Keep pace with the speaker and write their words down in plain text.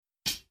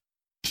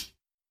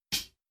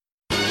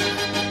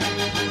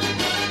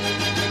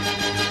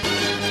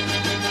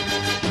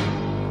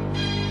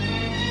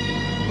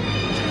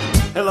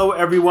Hello,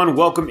 everyone.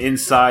 Welcome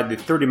inside the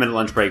 30-Minute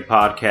Lunch Break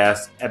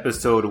Podcast,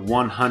 episode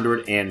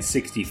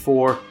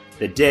 164.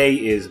 The day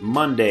is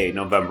Monday,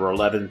 November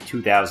 11th,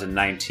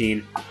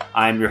 2019.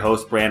 I'm your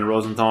host, Brandon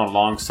Rosenthal.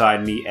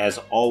 Alongside me, as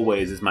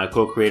always, is my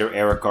co-creator,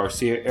 Eric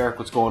Garcia. Eric,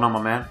 what's going on, my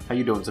man? How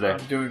you doing today?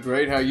 I'm doing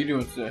great. How you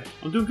doing today?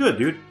 I'm doing good,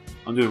 dude.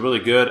 I'm doing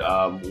really good.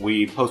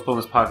 We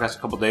postponed this podcast a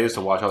couple days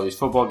to watch all these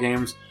football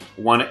games.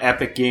 One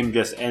epic game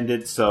just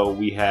ended, so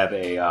we have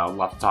a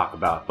lot to talk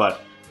about.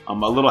 But a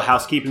little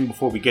housekeeping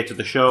before we get to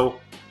the show.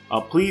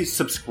 Please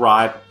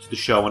subscribe to the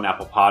show on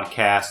Apple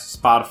Podcasts,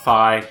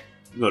 Spotify.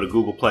 You can go to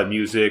Google Play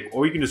Music,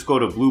 or you can just go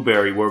to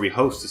Blueberry where we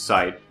host the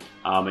site,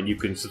 and you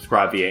can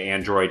subscribe via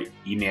Android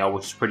email,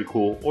 which is pretty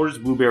cool, or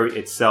just Blueberry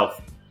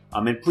itself.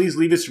 And please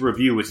leave us a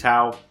review. It's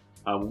how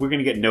we're going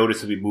to get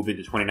noticed as we move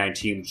into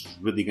 2019, which is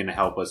really going to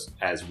help us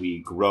as we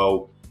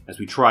grow, as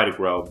we try to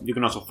grow. You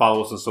can also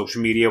follow us on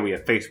social media. We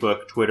have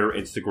Facebook, Twitter,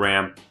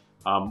 Instagram.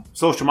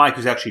 Social Mike,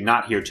 who's actually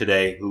not here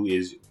today, who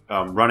is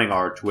running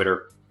our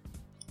Twitter.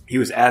 He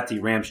was at the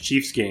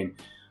Rams-Chiefs game,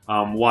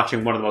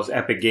 watching one of the most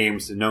epic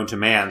games known to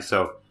man.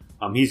 So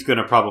he's going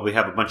to probably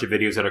have a bunch of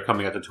videos that are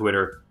coming out to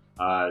Twitter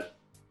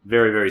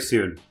very, very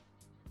soon.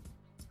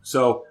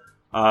 So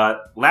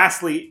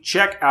lastly,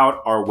 check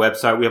out our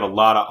website. We have a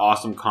lot of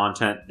awesome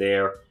content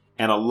there,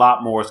 and a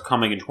lot more is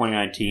coming in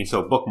 2019,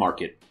 so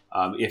bookmark it.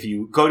 If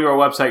you go to our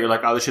website, you're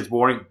like, oh, this shit's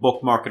boring,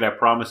 bookmark it. I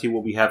promise you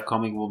what we have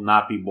coming will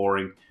not be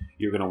boring.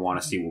 You're going to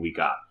want to see what we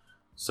got.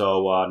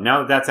 So now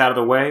that that's out of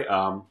the way,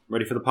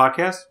 ready for the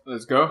podcast?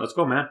 Let's go. Let's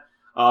go, man.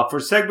 For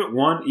segment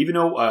one, even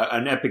though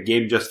an epic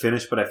game just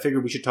finished, but I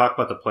figured we should talk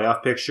about the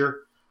playoff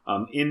picture.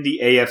 In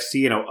the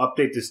AFC,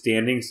 update the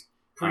standings.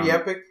 Pretty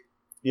epic?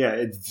 Yeah,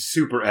 it's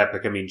super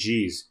epic. I mean,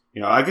 geez.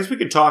 I guess we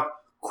could talk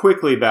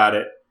quickly about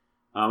it.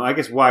 I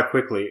guess why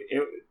quickly?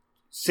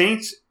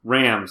 Saints,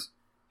 Rams.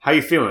 How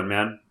you feeling,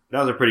 man?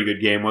 That was a pretty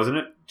good game, wasn't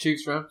it?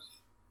 Chiefs, Rams?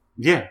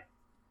 Yeah.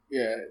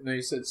 Yeah, no,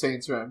 you said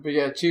Saints, Rams. But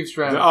yeah, Chiefs,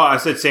 Rams. Oh, I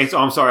said Saints. Oh,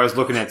 I'm sorry. I was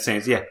looking at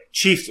Saints. Yeah,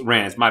 Chiefs,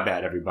 Rams. My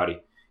bad, everybody.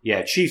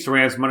 Yeah, Chiefs,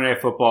 Rams, Monday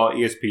Night Football,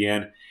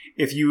 ESPN.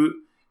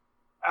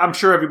 I'm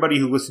sure everybody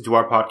who listened to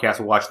our podcast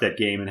will watch that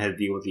game and had to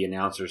deal with the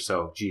announcer.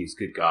 So, geez,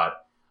 good God.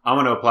 I'm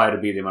going to apply to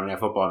be the Monday Night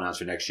Football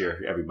announcer next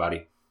year,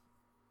 everybody.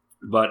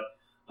 But,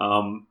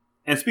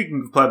 and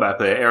speaking of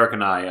play-by-play, Eric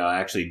and I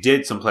actually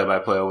did some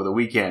play-by-play over the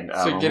weekend.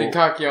 So getting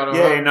cocky on him.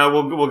 Yeah, no,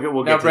 we'll get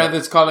now to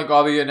Brandon's calling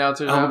all the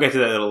announcers We'll get to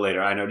that a little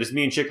later. I know. Just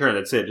me and Chick Hearn.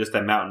 That's it. Just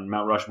that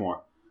Mount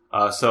Rushmore.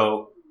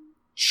 So,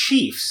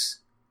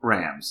 Chiefs,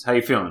 Rams. How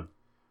you feeling?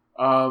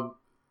 That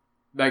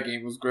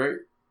game was great.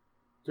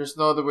 There's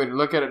no other way to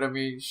look at it. I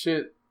mean,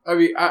 shit.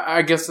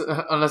 I guess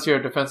unless you're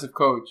a defensive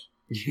coach.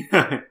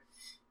 Yeah,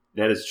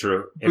 that is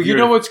true. But you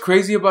know what's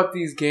crazy about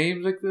these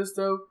games like this,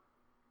 though?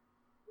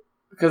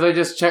 Because I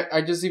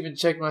just even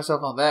checked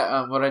myself on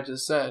that, what I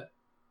just said.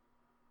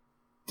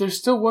 There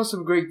still was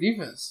some great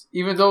defense.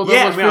 Even though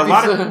there was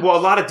a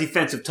lot of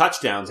defensive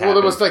touchdowns happened.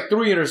 Well, there was like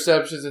 3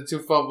 interceptions and 2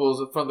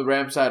 fumbles from the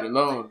Rams side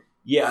alone.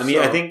 Yeah, I mean,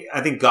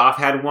 I think Goff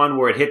had one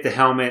where it hit the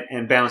helmet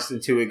and bounced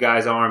into a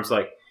guy's arms.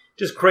 Like,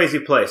 just crazy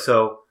play.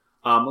 So,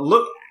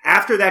 look,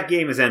 after that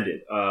game has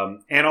ended,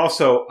 and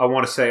also I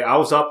want to say I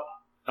was up,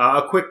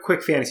 a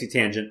quick fantasy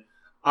tangent.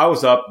 I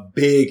was up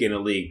big in a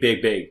league,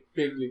 big. Big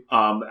league.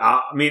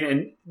 I mean,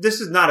 and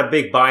this is not a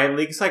big buy-in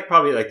league. It's like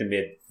probably like the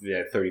mid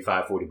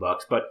 $35,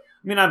 $40. But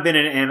I mean, I've been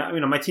in,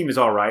 and my team is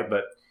all right.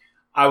 But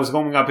I was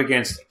going up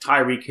against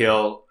Tyreek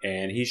Hill,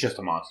 and he's just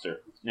a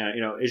monster.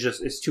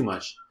 It's too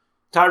much.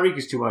 Tyreek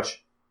is too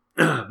much,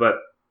 but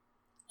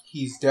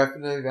he's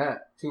definitely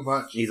that too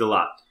much. He's a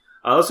lot.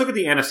 Let's look at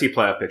the NFC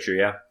playoff picture.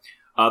 Yeah,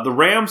 the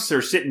Rams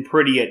are sitting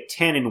pretty at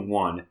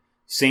 10-1.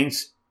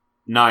 Saints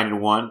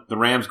 9-1. The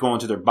Rams go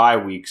into their bye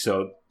week,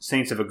 so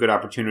Saints have a good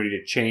opportunity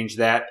to change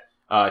that,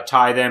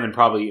 tie them, and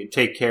probably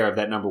take care of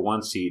that number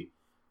 1 seed.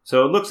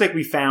 So it looks like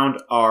we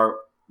found our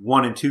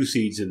 1 and 2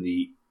 seeds in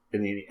the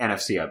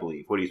NFC, I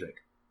believe. What do you think?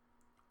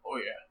 Oh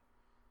yeah.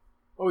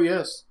 Oh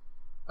yes.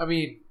 I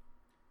mean,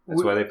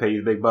 that's why they pay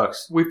you the big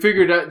bucks. We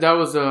figured that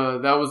was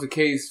the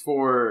case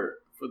for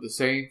the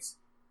Saints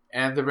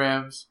and the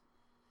Rams.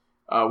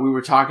 We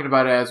were talking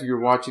about it as we were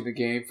watching the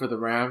game for the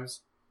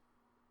Rams.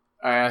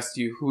 I asked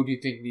you, who do you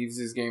think needs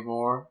this game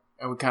more?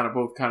 And we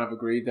both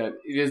agreed that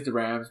it is the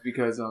Rams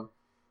because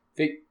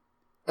they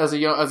as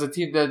a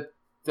team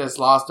that's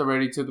lost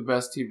already to the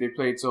best team they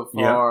played so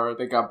far. Yep.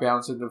 They got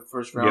bounced in the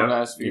first round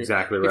last year.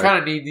 Exactly right. They kind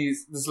of need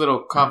this little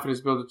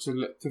confidence builder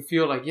to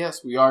feel like,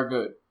 yes, we are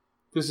good.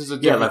 This is a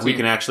different team. We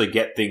can actually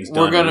get things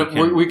done.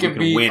 We can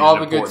beat all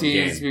the good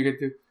teams. We can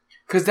do,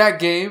 because that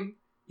game,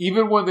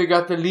 even when they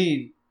got the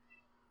lead,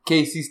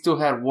 Casey still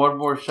had one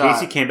more shot.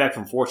 Casey came back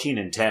from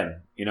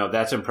 14-10.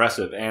 That's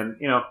impressive. And,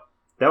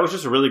 that was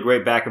just a really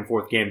great back and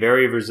forth game.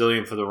 Very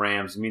resilient for the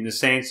Rams. I mean, the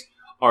Saints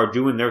are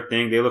doing their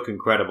thing. They look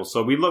incredible.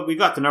 So we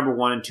got the number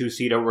 1 and 2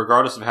 seed,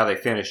 regardless of how they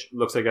finish.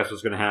 Looks like that's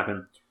what's going to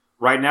happen.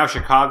 Right now,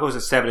 Chicago's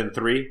at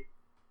 7-3.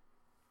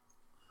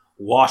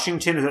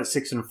 Washington is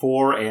at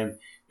 6-4, and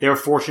their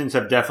fortunes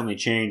have definitely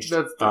changed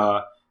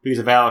because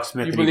of Alex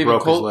Smith, and he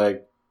broke his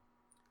leg.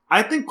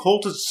 I think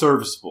Colt is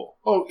serviceable.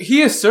 Oh,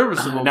 he is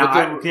serviceable.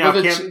 Now,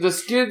 the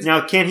Skids.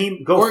 Now, can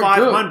he go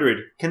 500?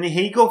 Good. Can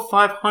he go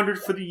 500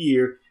 for the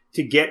year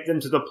to get them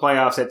to the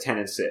playoffs at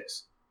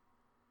 10-6?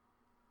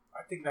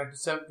 I think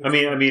 97.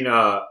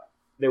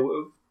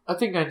 I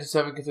think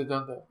 97 could have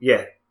done that.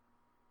 Yeah,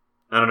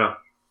 I don't know.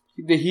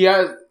 They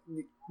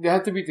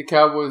have to beat the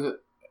Cowboys.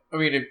 I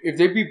mean, if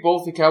they beat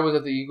both the Cowboys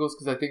and the Eagles,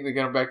 because I think they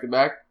got them back to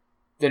back,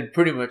 then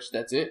pretty much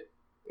that's it.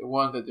 They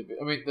won the division.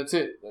 I mean, that's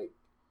it. Like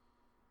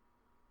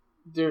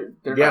they're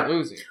not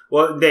losing.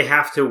 Well, they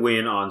have to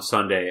win on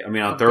Sunday. I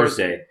mean, on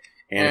Thursday.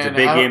 And it's a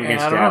big game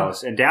against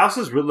Dallas. And Dallas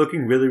is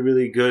looking really,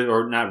 really good,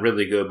 or not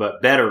really good,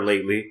 but better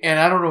lately. And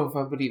I don't know if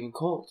I believe in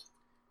Colt.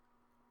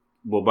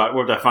 Well, but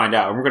we're going to find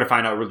out. And we're going to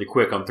find out really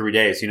quick on 3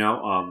 days,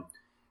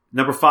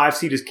 Number 5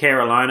 seed is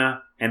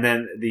Carolina, and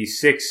then the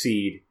 6th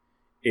seed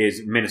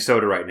is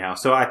Minnesota right now.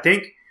 So I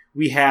think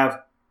we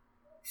have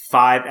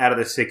 5 out of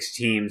the 6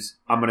 teams,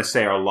 I'm going to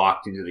say, are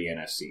locked into the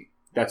NFC.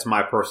 That's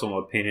my personal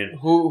opinion.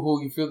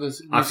 Who you feel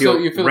this? I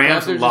feel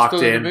Rams the locked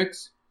in. in. The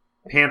mix?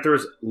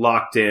 Panthers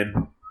locked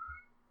in.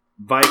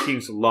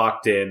 Vikings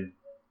locked in.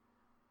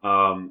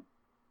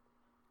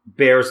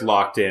 Bears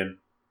locked in.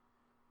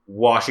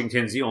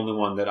 Washington's the only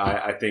one that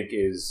I think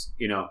is,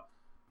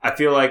 I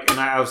feel like, and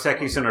I was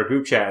texting in our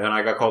group chat, and then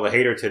I got called a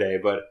hater today,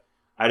 but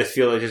I just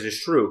feel like this is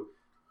true.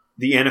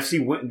 The NFC,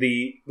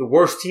 the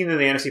worst team in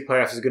the NFC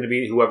playoffs is going to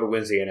be whoever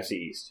wins the NFC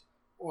East.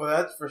 Well,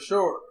 that's for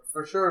sure,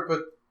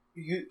 but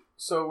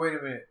so wait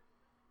a minute.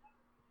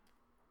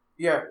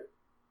 Yeah,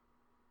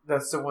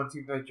 that's the one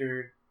team that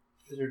you're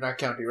not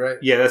counting, right?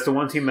 Yeah, that's the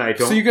one team that I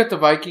don't. So you got the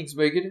Vikings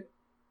making it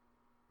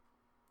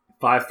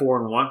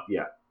 5-4-1,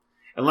 yeah.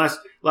 Unless,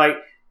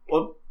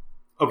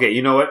 okay,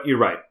 you know what? You're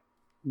right.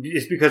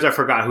 It's because I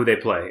forgot who they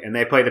play, and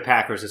they play the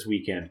Packers this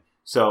weekend.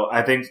 So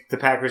I think the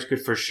Packers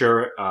could for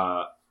sure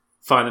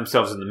find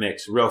themselves in the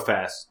mix real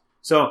fast.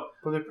 So,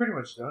 well, they're pretty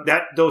much done.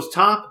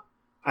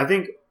 I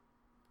think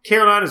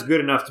Carolina's good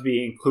enough to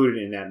be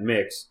included in that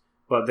mix,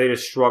 but they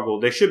just struggle.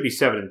 They should be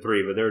 7-3,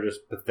 but they're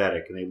just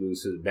pathetic, and they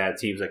lose to bad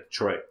teams like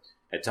Detroit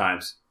at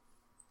times.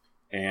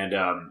 And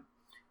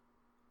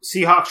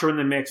Seahawks are in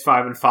the mix,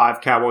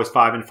 5-5. Cowboys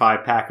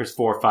 5-5. Packers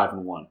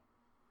 4-5-1.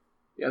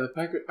 Yeah, the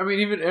Packers. I mean,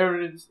 even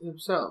Aaron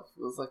himself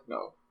was like,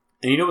 no.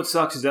 And you know what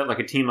sucks is that like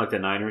a team like the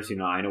Niners,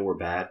 I know we're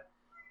bad,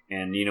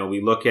 and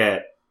we look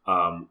at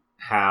how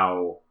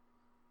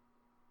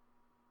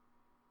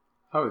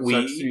it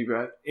sucks to be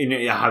bad.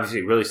 Obviously,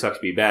 it really sucks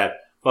to be bad.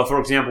 But for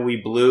example, we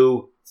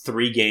blew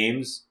 3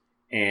 games,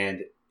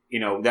 and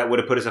that would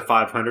have put us at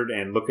 500.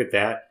 And look at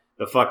that,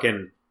 the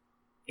fucking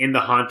in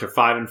the hunt are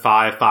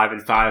 5-5,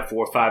 5-5,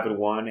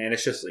 4-5-1, and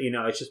it's just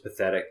it's just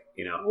pathetic.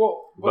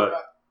 Well, but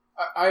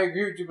I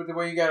agree with you. But the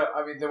way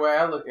the way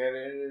I look at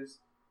it is,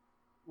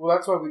 well,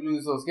 that's why we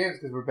lose those games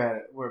because we're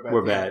bad.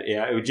 We're bad.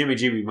 Yeah, with Jimmy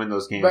G, we win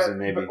those games, and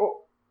maybe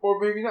or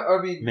maybe not.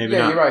 I mean, maybe yeah,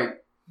 not. You're right.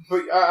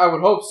 But I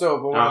would hope so.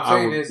 But what I'm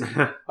saying is,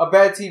 a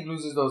bad team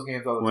loses those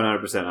games all the time.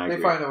 100%. I agree.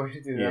 They find a way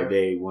to do that. Yeah,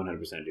 they 100%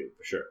 do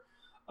for sure.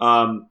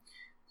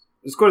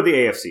 Let's go to the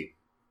AFC.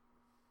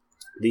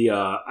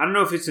 I don't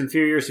know if it's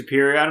inferior or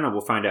superior. I don't know.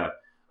 We'll find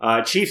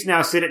out. Chiefs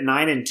now sit at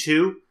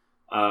 9-2.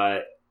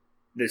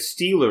 The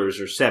Steelers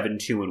are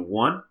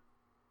 7-2-1.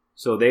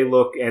 So they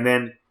look, and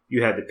then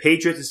you have the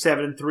Patriots at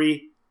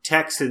 7-3,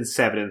 Texans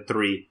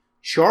 7-3,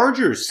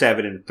 Chargers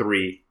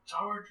 7-3,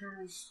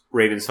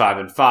 Ravens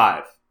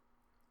 5-5.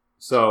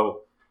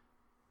 So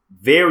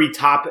very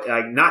top,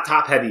 not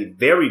top heavy,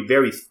 very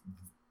very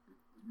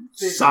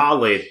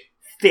solid,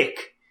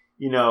 thick.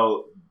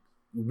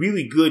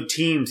 Really good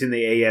teams in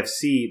the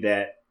AFC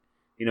that,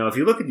 if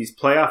you look at these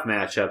playoff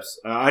matchups,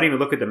 I don't even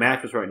look at the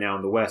matchups right now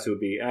in the West. It would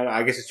be,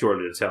 I guess it's too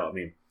early to tell.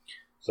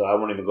 So I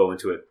won't even go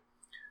into it.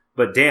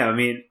 But damn,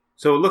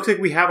 so it looks like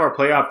we have our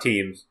playoff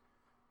teams,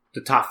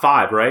 the top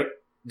 5, right?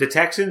 The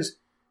Texans,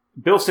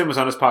 Bill Simmons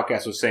on his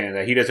podcast was saying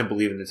that he doesn't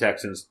believe in the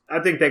Texans.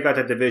 I think they got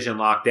that division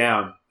locked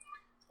down.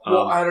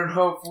 Well, I don't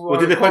know.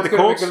 Did they play the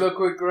Colts? Make a little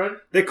quick run?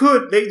 They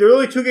could. They're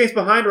only 2 games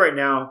behind right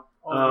now.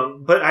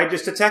 But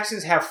the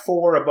Texans have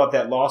 4 above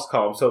that loss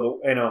column. So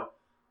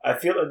I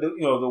feel like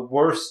the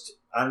worst.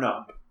 I don't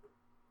know.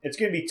 It's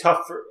going to be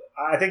tough for.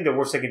 I think the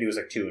worst they can do is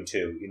 2-2.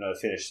 To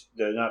finish.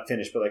 They're not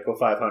finished, but go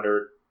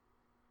 500.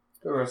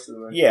 The rest of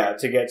the way. Yeah,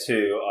 to get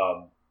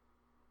to.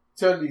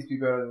 To at least be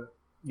better than.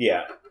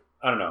 Yeah,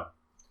 I don't know.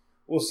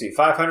 We'll see.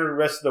 500 the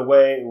rest of the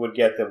way would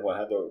get them.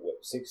 What?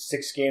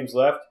 6 games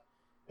left.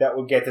 That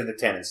would get them to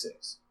 10-6.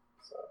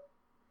 So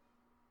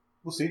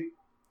we'll see.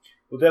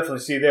 We'll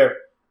definitely see there.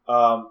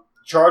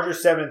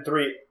 Chargers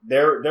 7-3.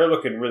 They're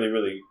looking really,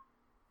 really.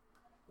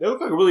 They look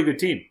like a really good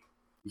team.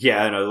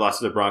 Yeah, I know. They lost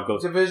to the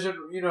Broncos. Division,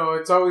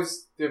 it's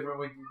always different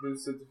when you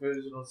lose to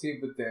divisional team,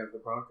 but damn, the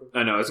Broncos.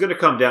 I know. It's going to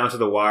come down to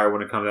the wire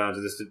when it comes down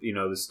to this,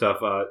 this stuff.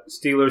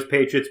 Steelers,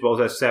 Patriots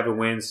both have 7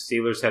 wins.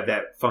 Steelers have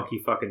that funky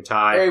fucking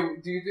tie. Hey,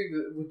 do you think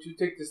would you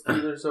take the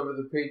Steelers over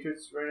the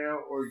Patriots right now,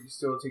 or you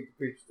still take the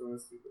Patriots over the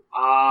Steelers?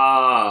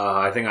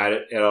 I think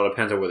it all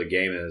depends on where the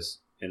game is,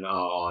 in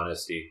all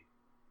honesty.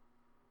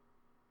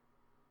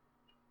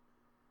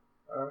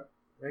 All right.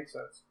 Makes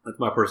sense. That's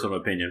my personal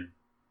opinion.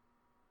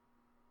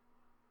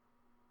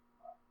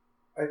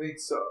 I think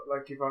so.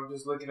 Like, if I'm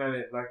just looking at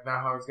it, like,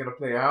 now how it's going to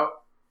play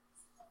out,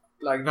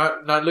 like,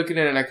 not looking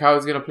at it like how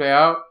it's going to play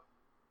out,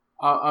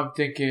 I'm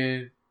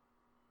thinking,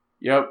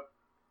 yep,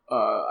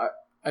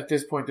 at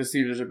this point, the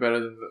Steelers are better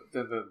than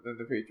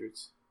the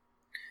Patriots.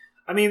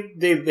 I mean,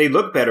 they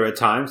look better at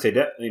times.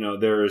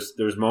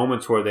 There's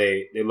moments where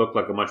they look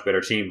like a much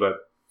better team, but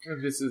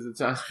and this is the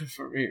time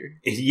for me.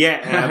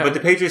 Yeah, but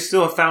the Patriots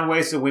still have found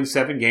ways to win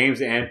 7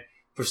 games, and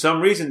for some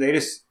reason they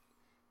just,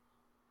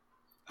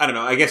 I don't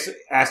know. I guess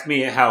ask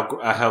me how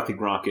healthy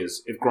Gronk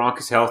is. If Gronk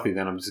is healthy,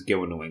 then I'm just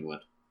going New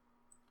England.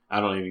 I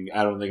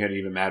don't think it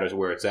even matters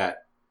where it's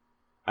at.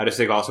 I just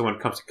think also when it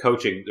comes to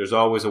coaching, there's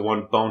always a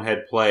one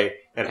bonehead play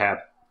that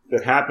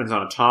happens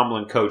on a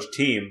Tomlin coach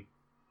team.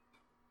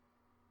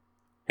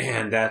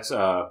 And that's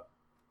not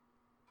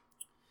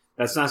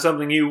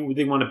something you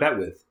really want to bet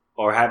with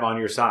or have on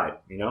your side,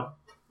 you know?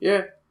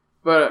 Yeah,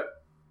 but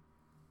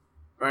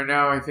right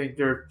now I think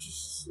they're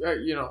just,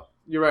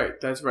 you're right.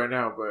 That's right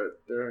now,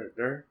 but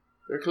they're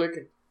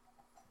clicking.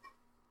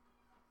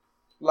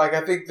 Like,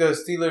 I think the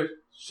Steelers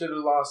should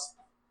have lost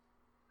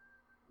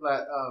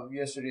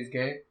yesterday's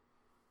game.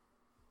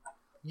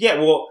 Yeah,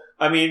 well,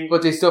 I mean,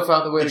 but they still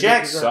found a way. The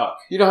Jags suck.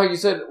 You know how you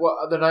said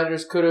the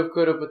Niners could have,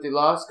 but they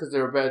lost because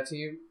they're a bad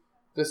team.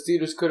 The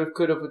Steelers could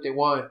have, but they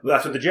won. Well,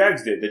 that's what the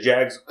Jags did. The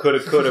Jags could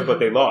have, but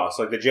they lost.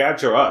 Like, the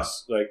Jags are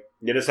us. Like,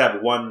 they just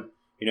have one,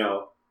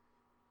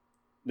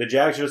 the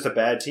Jags are just a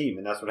bad team,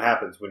 and that's what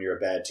happens when you're a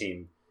bad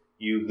team.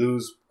 You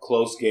lose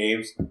close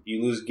games.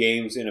 You lose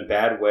games in a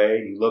bad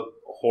way. You look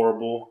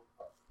horrible.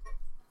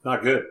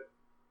 Not good.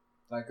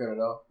 Not good at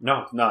all.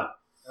 No, not.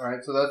 All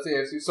right, so that's the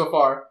AFC so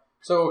far.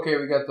 So, okay,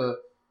 we got the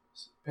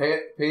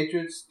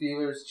Patriots,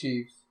 Steelers,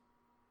 Chiefs.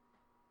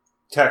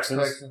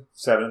 Texans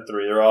 7-3.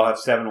 They all have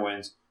 7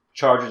 wins.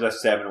 Chargers have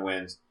 7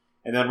 wins.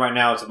 And then right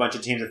now it's a bunch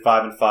of teams at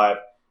 5-5.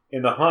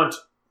 In the hunt,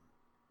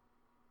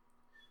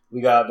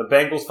 we got the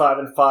Bengals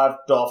 5-5,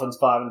 Dolphins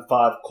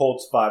 5-5,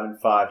 Colts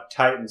 5-5,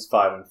 Titans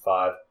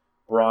 5-5,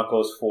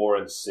 Broncos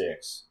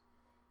 4-6.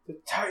 The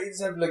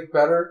Titans have looked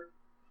better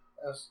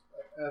as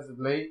of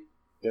late.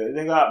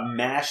 They got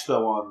mashed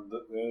though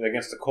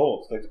against the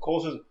Colts. Like the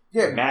Colts is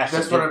mashed.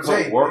 That's what I'm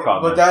saying.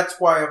 But that's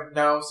why I'm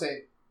now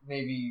saying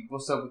maybe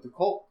what's up with the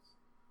Colts.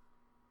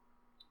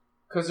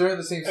 Because they're in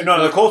the same situation.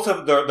 No, the Colts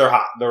they're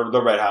hot. They're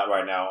red hot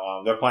right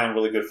now. They're playing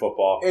really good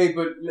football. Hey,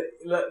 but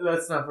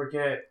let's not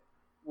forget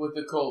with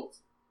the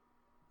Colts,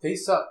 they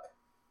suck.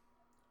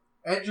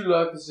 Andrew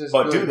Luck is just.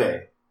 But good, do they?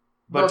 Man.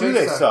 But no, do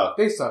they suck?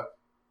 They suck.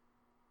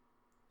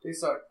 They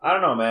suck. I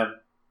don't know, man.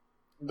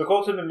 The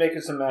Colts have been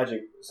making some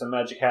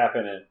magic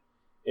happen, and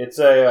it's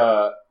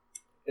going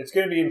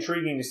to be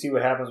intriguing to see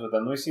what happens with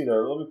them. Let me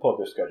pull up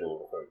their schedule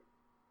real quick.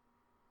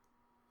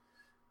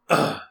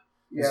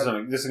 This is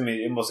going to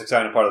be the most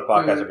exciting part of the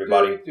podcast,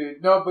 everybody.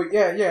 Dude. No, but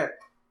yeah.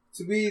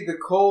 To be the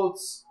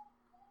Colts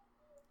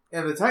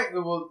and the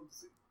Titans, well,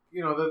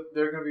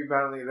 they're going to be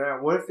battling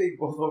that. What if they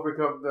both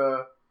overcome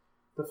the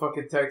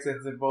fucking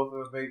Texans and both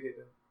of them make it?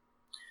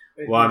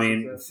 Well, I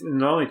mean,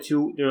 they're only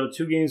 2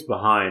 games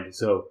behind,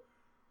 so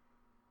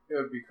it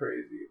would be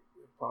crazy.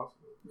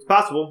 Impossible. It's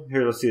possible.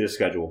 Here, let's see the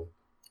schedule.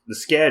 The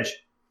schedule.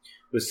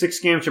 With 6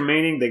 games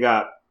remaining, they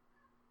got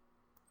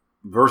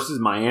versus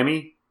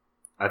Miami.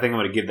 I think I'm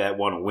going to give that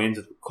one a win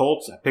to the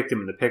Colts. I picked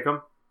them to pick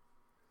them.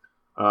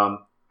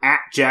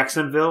 At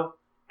Jacksonville,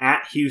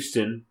 at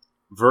Houston,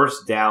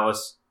 versus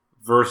Dallas,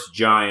 versus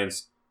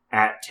Giants,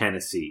 at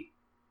Tennessee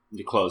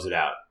to close it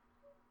out.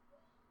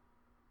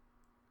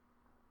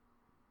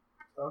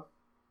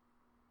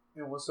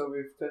 And what's up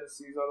if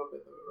Tennessee's all up in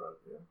the run?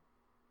 Yeah.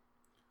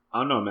 I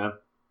don't know, man.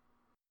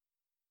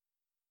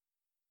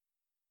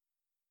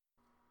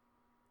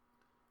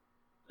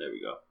 There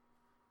we go.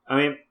 I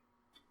mean,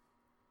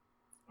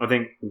 I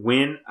think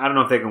win. I don't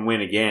know if they can win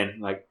again,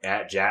 like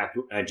at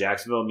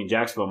Jacksonville. I mean,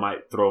 Jacksonville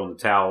might throw in the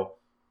towel.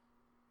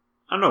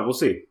 I don't know. We'll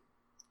see.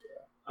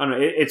 I don't know.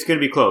 It's going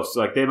to be close.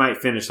 Like they might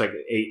finish like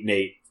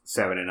 8-8,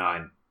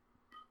 7-9,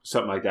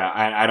 something like that.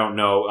 I don't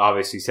know.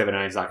 Obviously,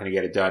 7-9 is not going to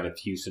get it done if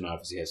Houston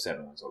obviously has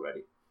 7 wins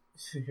already.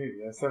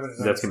 Yeah,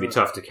 7-9. That's going to be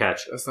tough to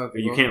catch. That's not.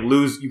 You can't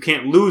lose. You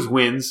can't lose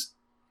wins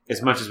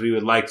as much as we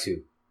would like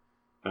to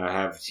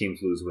have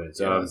teams lose wins.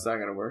 It's not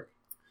going to work.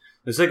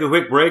 Let's take a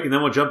quick break, and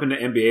then we'll jump into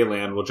NBA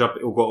land. We'll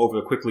go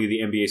over quickly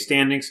the NBA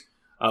standings,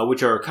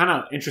 which are kind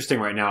of interesting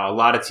right now. A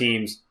lot of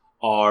teams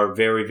are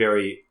very,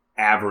 very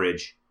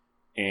average,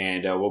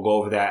 and we'll go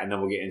over that, and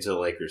then we'll get into the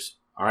Lakers.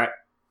 All right?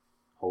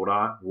 Hold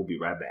on. We'll be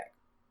right back.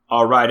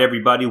 All right,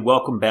 everybody.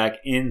 Welcome back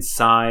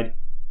inside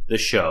the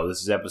show.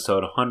 This is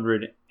episode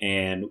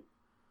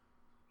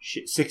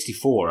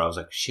 164. I was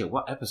like, shit,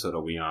 what episode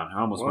are we on? I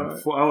almost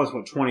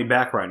went 20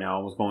 back right now. I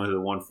almost going into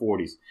the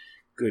 140s.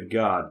 Good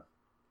God.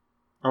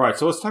 All right,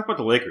 so let's talk about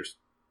the Lakers.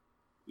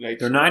 They're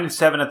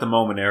 9-7 at the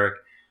moment, Eric.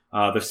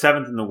 They're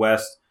 7th in the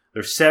West.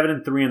 They're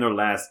 7-3 in their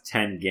last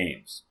 10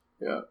 games.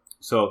 Yeah.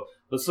 So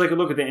let's take a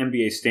look at the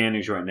NBA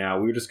standings right now.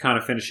 We were just kind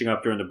of finishing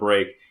up during the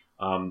break.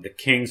 the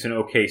Kings and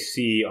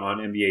OKC on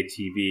NBA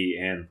TV,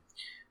 and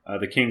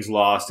the Kings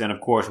lost, and of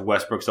course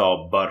Westbrook's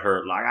all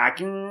butthurt, like I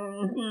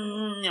can,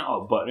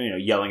 but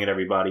yelling at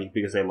everybody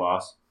because they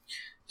lost.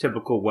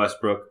 Typical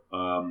Westbrook.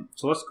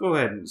 So let's go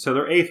ahead. So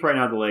they're 8th right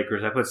now, the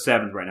Lakers. I put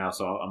 7th right now,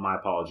 so my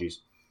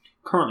apologies.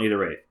 Currently they're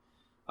 8th.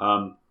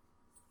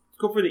 Let's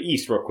go for the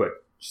East real quick.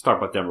 Just talk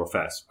about them real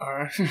fast. All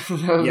right.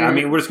 Yeah, I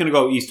mean we're just gonna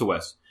go East to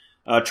West.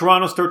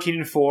 Toronto's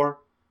 13-4.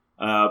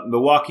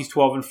 Milwaukee's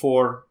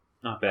 12-4.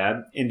 Not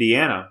bad.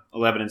 Indiana,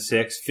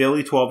 11-6.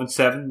 Philly,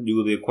 12-7.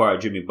 Newly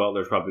acquired Jimmy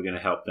Butler is probably going to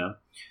help them.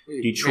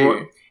 Detroit,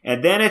 Maybe.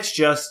 and then it's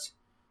just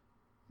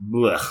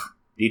blech.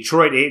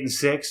 Detroit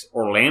 8-6.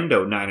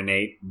 Orlando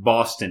 9-8.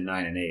 Boston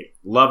 9-8.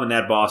 Loving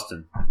that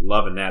Boston.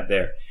 Loving that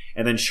there.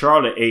 And then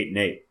Charlotte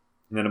 8-8.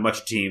 And then a bunch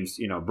of teams,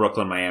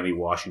 Brooklyn, Miami,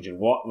 Washington.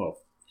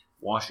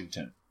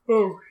 Washington.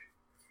 Oh.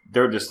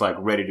 They're just like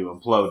ready to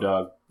implode,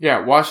 dog.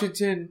 Yeah,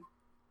 Washington.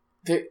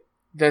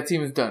 That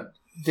team is done.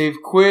 They've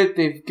quit.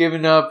 They've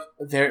given up.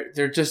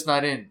 They're just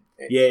not in.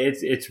 Yeah,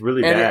 it's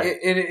really bad.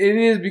 And it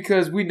is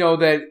because we know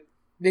that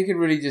they could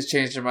really just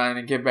change their mind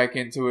and get back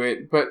into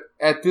it. But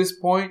at this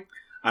point,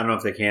 I don't know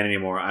if they can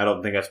anymore. I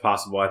don't think that's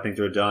possible. I think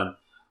they're done.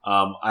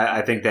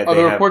 I think that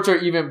the reports are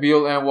even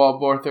Beal and Wall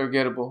both are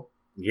gettable.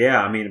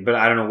 Yeah, I mean, but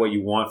I don't know what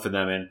you want for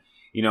them. And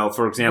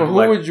for example,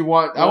 who would you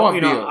want? I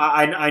want Beal.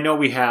 I know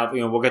we have.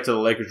 We'll get to the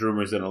Lakers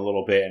rumors in a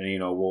little bit, and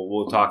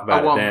we'll talk about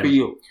it then. I want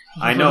Beal.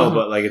 I know,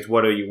 but like, it's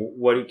what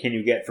can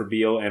you get for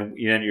Beal, and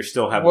then you're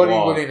still having. What are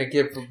Wall. you willing to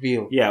give for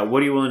Beal? Yeah,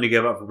 what are you willing to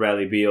give up for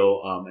Bradley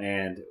Beal?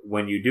 And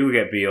when you do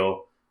get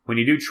Beal, when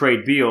you do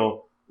trade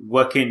Beal,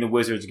 what can the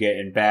Wizards get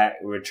in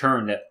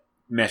return that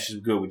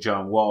meshes good with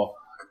John Wall?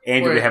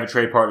 And do they have a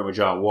trade partner with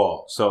John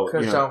Wall? So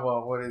John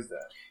Wall, what is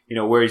that?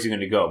 Where is he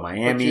going to go?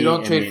 Miami? But you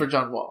don't trade for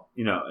John Wall.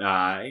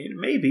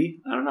 Maybe.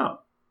 I don't know.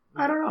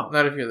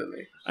 Not if you're the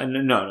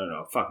Lakers.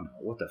 No. Fuck no.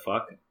 What the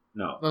fuck?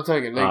 No. Don't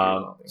take it.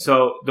 Lakers.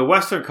 So the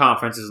Western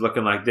Conference is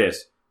looking like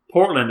this: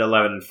 Portland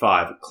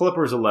 11-5,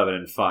 Clippers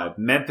 11-5,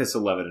 Memphis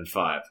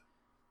 11-5.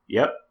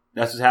 Yep,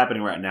 that's what's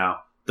happening right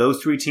now.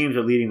 Those 3 teams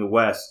are leading the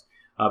West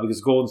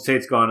because Golden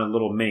State's gone in a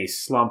little mini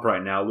slump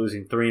right now,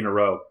 losing 3 in a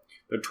row.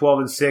 They're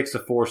 12-6, a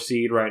 4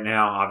 seed right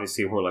now.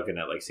 Obviously, we're looking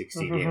at like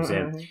 16 games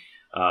in.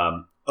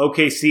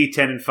 OKC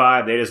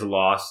 10-5, they just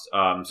lost,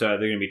 so they're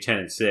going to be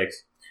 10-6.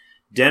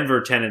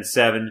 Denver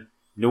 10-7,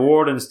 New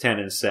Orleans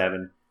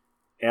 10-7,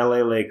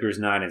 LA Lakers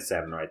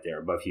 9-7 right there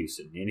above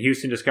Houston. And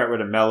Houston just got rid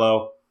of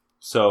Melo,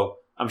 so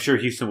I'm sure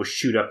Houston will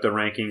shoot up the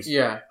rankings.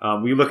 Yeah.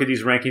 We look at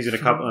these rankings in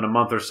a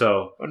month or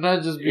so. Well,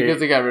 not just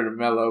because they got rid of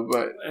Melo,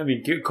 but I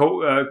mean,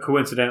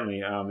 coincidentally,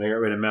 they got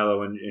rid of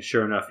Melo, and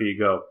sure enough, here you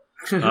go.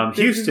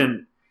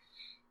 Houston,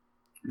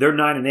 they're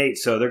 9-8,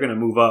 so they're going to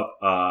move up.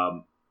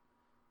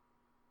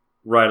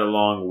 Right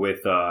along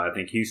with, I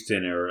think,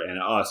 Houston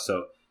and us.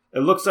 So it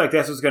looks like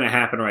that's what's going to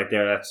happen right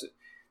there.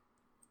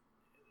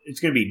 It's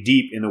going to be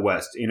deep in the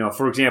West.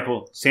 For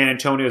example, San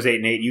Antonio's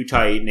 8-8,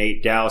 Utah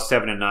 8-8, Dallas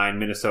 7-9,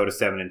 Minnesota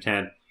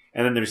 7-10,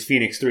 and then there's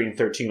Phoenix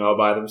 3-13 all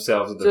by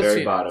themselves at the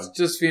very bottom.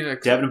 Just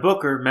Phoenix. Devin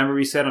Booker, remember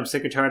he said, "I'm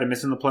sick and tired of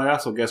missing the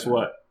playoffs." Well, guess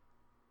what?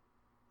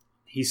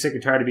 He's sick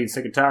and tired of being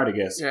sick and tired, I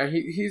guess. Yeah,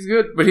 he's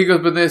good, but he goes.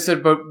 But they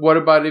said, "But what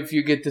about if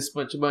you get this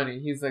much money?"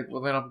 He's like,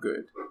 "Well, then I'm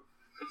good."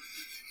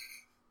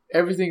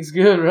 Everything's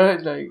good,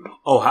 right? Like,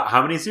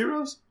 how many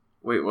zeros?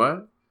 Wait,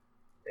 what?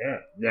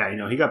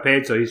 Yeah. He got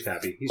paid, so he's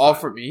happy. All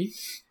for me?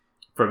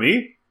 For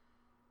me?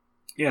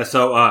 Yeah.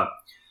 So,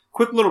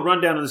 quick little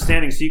rundown of the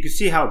standings, so you can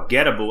see how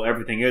gettable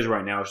everything is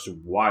right now. It's just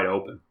wide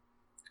open.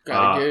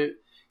 Gotta get it.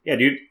 Yeah,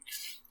 dude.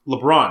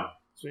 LeBron.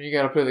 So you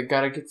gotta play the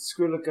gotta get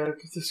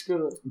the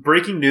Skrilla.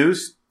 Breaking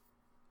news: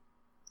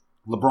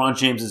 LeBron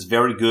James is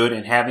very good,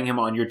 and having him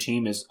on your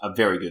team is a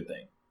very good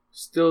thing.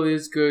 Still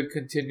is good,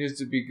 continues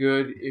to be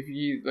good. If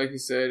he, like you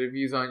said, if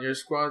he's on your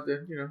squad,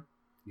 then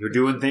you're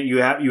doing things. You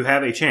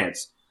have a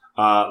chance.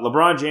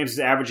 LeBron James is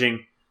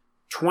averaging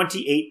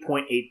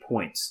 28.8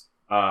 points,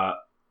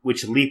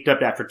 which leaped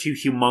up after 2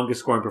 humongous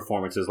scoring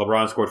performances.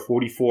 LeBron scored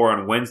 44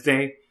 on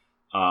Wednesday,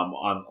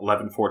 on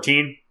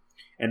 11-14,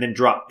 and then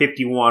dropped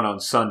 51 on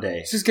Sunday.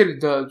 He's just getting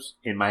dubs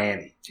in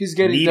Miami. He's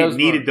getting dubs.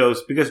 Needed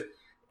those because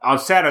on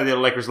Saturday the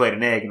Lakers laid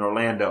an egg in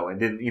Orlando and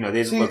didn't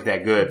look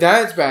that good.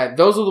 That's bad.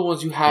 Those are the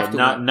ones you have to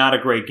win. Not a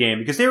great game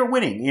because they were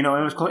winning. And it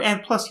was close.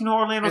 And plus,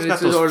 Orlando's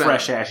got those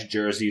fresh ass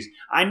jerseys.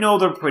 I know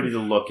they're pretty to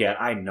look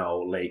at. I know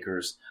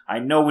Lakers. I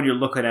know when you're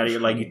looking at it, you're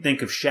like, you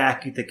think of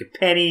Shaq, you think of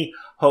Penny,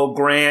 Ho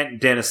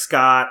Grant, Dennis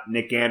Scott,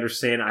 Nick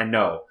Anderson. I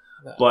know,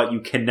 but you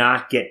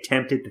cannot get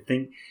tempted to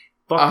think.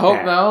 I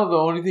hope now the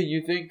only thing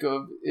you think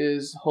of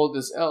is hold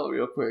this L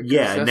real quick.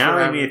 Yeah, now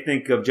I need to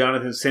think of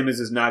Jonathan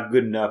Simmons is not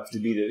good enough to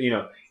be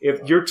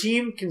if your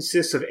team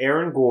consists of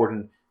Aaron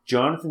Gordon,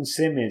 Jonathan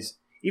Simmons,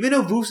 even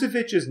though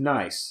Vucevic is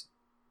nice,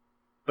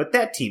 but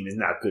that team is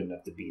not good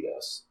enough to beat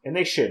us, and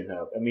they shouldn't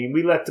have. I mean,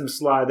 we let them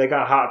slide. They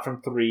got hot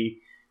from 3,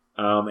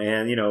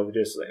 and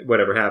just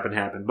whatever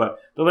happened. But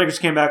the Lakers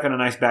came back on a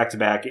nice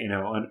back-to-back. And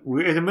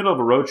we're in the middle of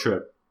a road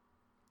trip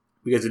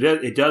because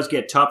it does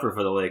get tougher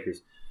for the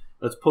Lakers.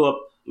 Let's pull up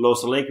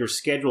Los Lakers'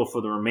 schedule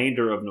for the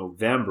remainder of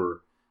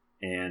November.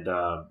 And,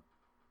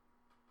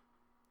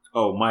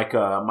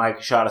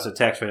 Mike shot us a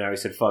text right now. He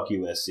said, fuck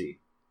USC.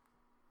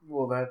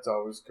 Well, that's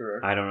always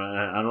correct. I don't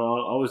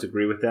always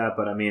agree with that,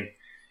 but I mean,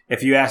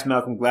 if you ask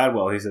Malcolm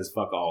Gladwell, he says,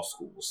 fuck all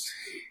schools.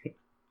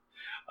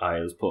 All right,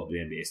 let's pull up the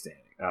NBA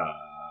standing.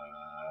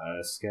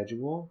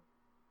 Schedule.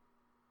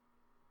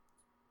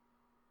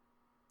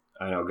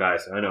 I know,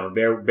 guys. I know.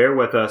 Bear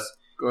with us.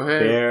 Go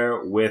ahead.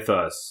 Bear with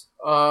us.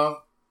 Go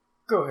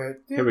ahead.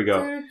 Here we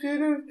go.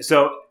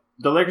 So,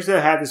 the Lakers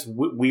have had this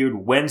weird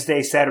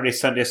Wednesday, Saturday,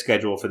 Sunday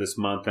schedule for this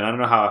month, and I don't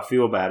know how I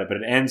feel about it, but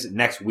it ends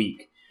next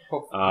week.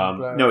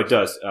 No, it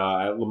does.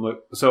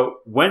 So,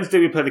 Wednesday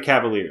we play the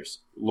Cavaliers.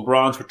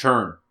 LeBron's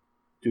return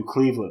to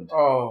Cleveland.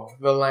 Oh,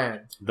 the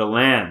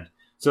land.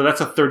 So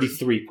that's a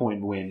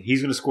 33-point win.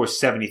 He's going to score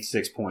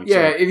 76 points.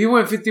 Yeah, if you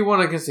win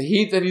 51 against the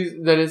Heat, that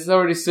is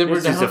already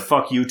simmered down. This is a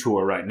fuck you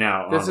tour right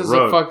now. This is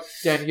a fuck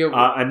Dan Gilbert.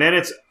 And then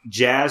it's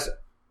Jazz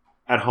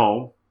at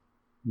home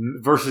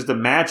versus the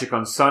Magic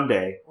on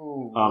Sunday.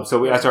 Ooh,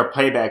 that's our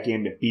playback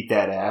game to beat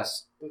that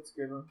ass. That's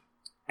a good one.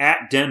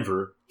 At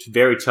Denver,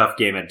 very tough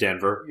game at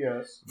Denver.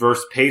 Yes.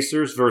 Versus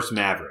Pacers versus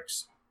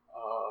Mavericks.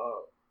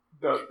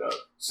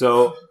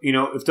 So,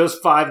 if those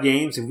 5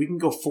 games, if we can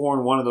go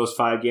 4-1 of those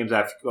 5 games,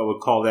 I would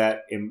call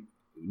that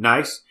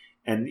nice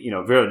and,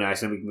 very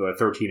nice. And we can go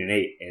to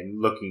 13-8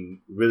 and looking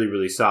really,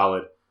 really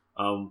solid.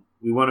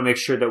 We want to make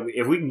sure that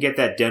if we can get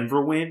that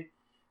Denver win,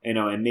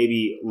 and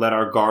maybe let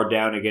our guard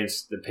down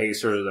against the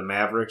Pacers or the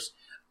Mavericks,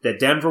 that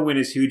Denver win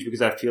is huge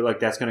because I feel like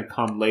that's going to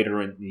come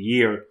later in the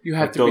year. You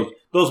have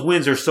those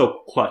wins are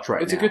so clutch right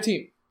now. It's a good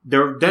team.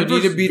 Denver's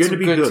going to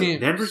be good. Teams.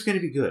 Denver's going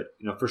to be good,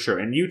 for sure.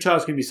 And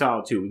Utah's going to be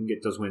solid, too. We can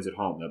get those wins at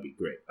home. That'll be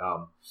great.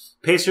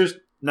 Pacers,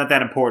 not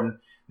that important.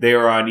 They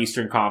are an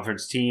Eastern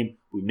Conference team.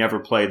 We never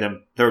play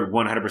them. They're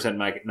 100%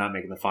 not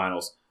making the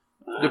finals.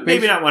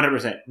 Maybe not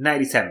 100%. 97%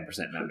 not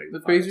making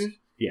the finals. Pacers?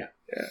 Yeah.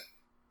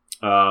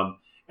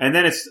 And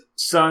then it's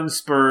Suns,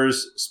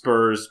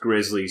 Spurs,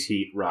 Grizzlies,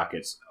 Heat,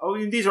 Rockets.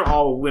 These are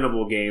all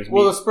winnable games.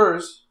 The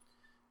Spurs.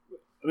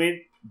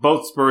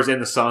 Both Spurs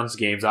and the Suns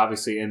games,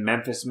 obviously. And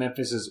Memphis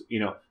is,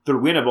 they're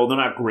winnable. They're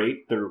not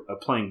great. They're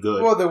playing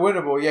good. Well, they're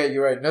winnable. Yeah,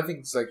 you're right.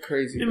 Nothing's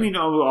crazy.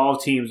 All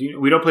teams.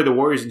 We don't play the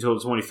Warriors until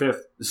the 25th.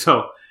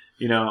 So,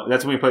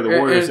 that's when we play the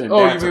Warriors. You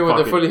mean when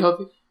they're fully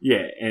healthy?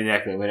 Yeah,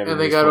 exactly. And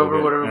they got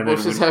over whatever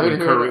bullshit's happening.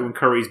 When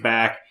Curry's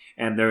back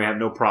and they have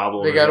no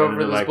problem. They got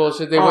over this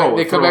bullshit. They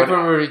come back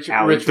from a retreat.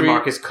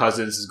 DeMarcus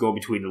Cousins is going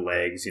between the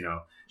legs,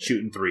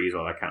 shooting threes,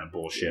 all that kind of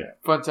bullshit. Yeah.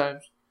 Fun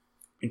times.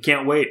 And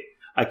can't wait.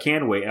 I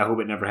can wait. I hope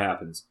it never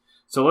happens.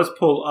 So let's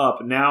pull up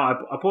now.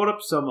 I pulled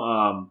up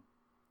some.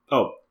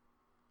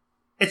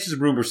 It's just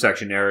rumor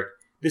section, Eric.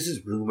 This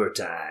is rumor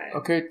time.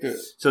 Okay, good.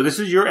 So this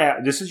is your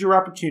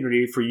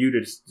opportunity for you to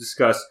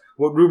discuss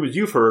what rumors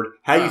you've heard.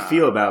 How you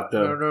feel about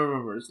them? There are no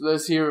rumors.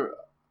 Let's hear.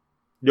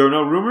 There are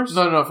no rumors.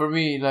 No. For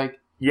me,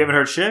 you haven't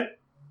heard shit.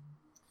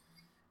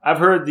 I've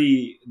heard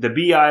the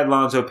B.I.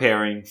 Lonzo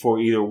pairing for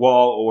either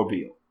Wall or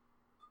Beal.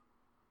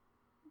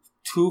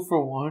 2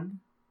 for 1.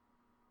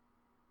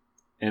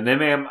 And they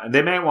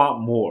may want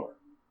more.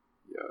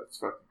 Yeah, it's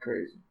fucking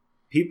crazy.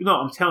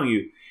 I'm telling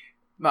you.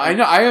 No, I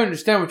know. I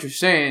understand what you're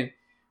saying,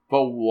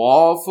 but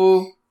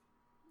Waffle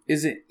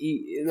isn't.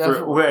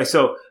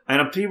 So,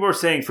 and people are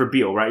saying for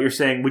Beal, right? You're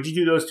saying, would you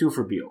do those 2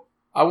 for Beal?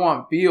 I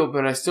want Beal,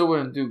 but I still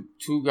wouldn't do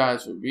 2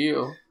 guys for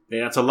Beal.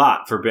 Yeah, that's a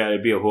lot for Bradley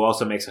Beal, who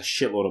also makes a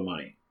shitload of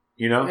money.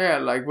 Yeah,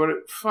 what?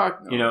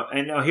 Fuck. No.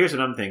 And here's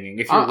what I'm thinking.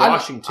 If you're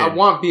Washington, I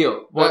want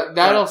Beal.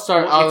 That'll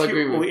start. I'll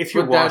agree with. If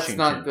you're Washington,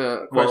 that's not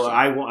the question.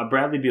 I want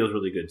Bradley Beal's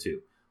really good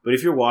too. But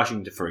if you're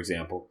Washington, for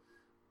example,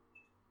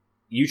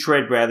 you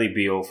trade Bradley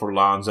Beal for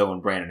Lonzo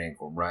and Brandon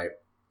Ingram, right?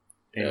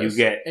 And you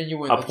get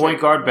a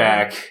point guard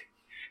back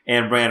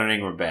and Brandon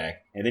Ingram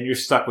back, and then you're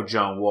stuck with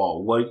John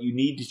Wall. You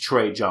need to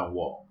trade John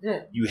Wall.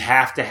 Yeah. You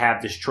have to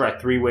have this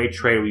 3-way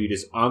trade where you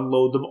just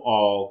unload them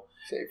all.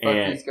 Say, fuck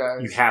these guys.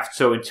 You have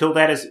so until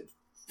that is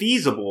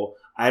feasible,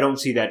 I don't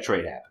see that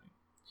trade happening.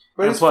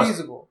 But it's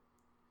feasible.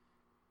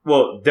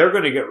 Well, they're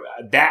going to get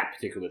that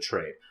particular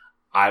trade.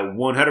 I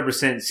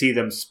 100% see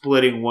them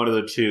splitting one of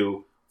the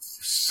 2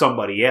 for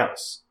somebody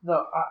else.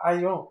 No, I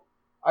don't.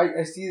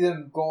 I see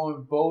them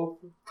going both.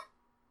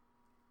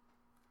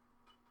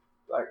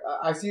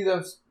 I see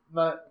them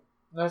not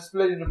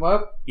splitting them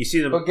up. You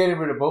see them, but getting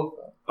rid of both of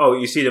them. Oh,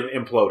 you see them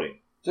imploding.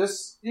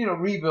 Just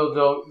rebuild.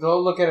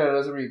 They'll look at it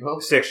as a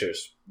rebuild. The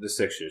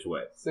Sixers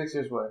way.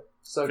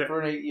 So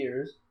for 8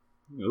 years.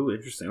 Ooh,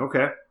 interesting.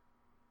 Okay.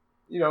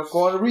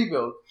 Go on a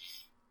rebuild.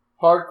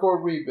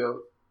 Hardcore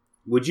rebuild.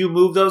 Would you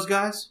move those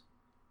guys?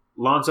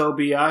 Lonzo,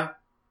 B.I.?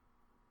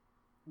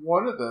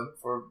 One of them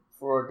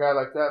for a guy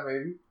like that,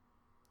 maybe.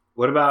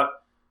 What about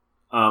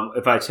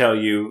if I tell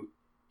you,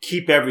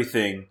 keep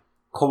everything,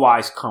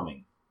 Kawhi's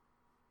coming?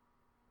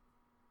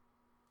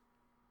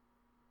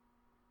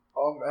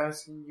 I'm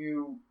asking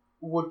you,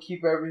 would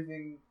keep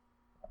everything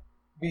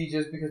be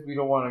just because we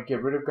don't want to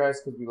get rid of guys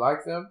because we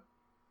like them?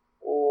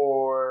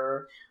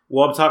 Or...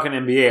 Well, I'm talking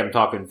NBA. I'm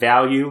talking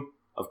value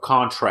of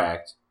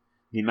contract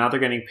the amount they're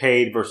getting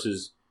paid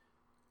versus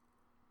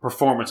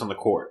performance on the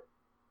court.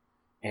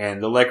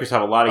 And the Lakers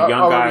have a lot of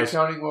young guys.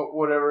 Counting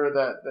whatever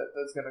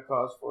that's going to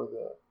cost for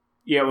the.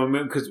 Yeah,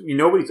 because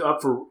nobody's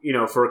up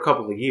for a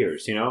couple of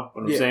years. You know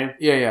what I'm saying?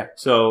 Yeah.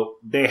 So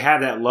they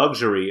have that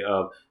luxury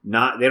of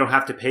they don't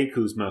have to pay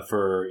Kuzma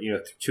for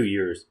 2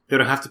 years. They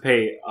don't have to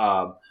pay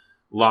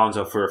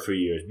Lonzo for a few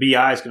years.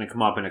 BI is going to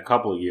come up in a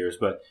couple of years,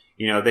 but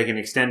they can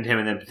extend him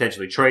and then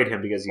potentially trade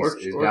him because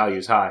his value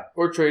is high,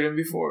 or trade him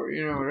before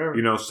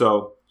whatever.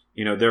 So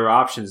there are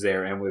options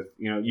there, and with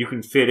you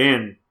can fit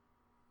in,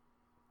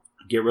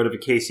 get rid of a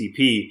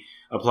KCP,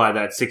 apply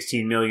that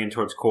 $16 million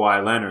towards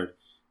Kawhi Leonard.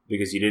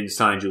 Because you didn't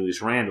sign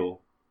Julius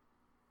Randle.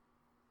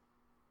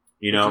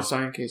 You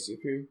signed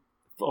KCP.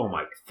 Oh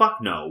my, fuck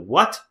no.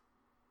 What?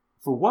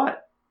 For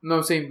what? No,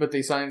 I'm saying, but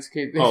they signed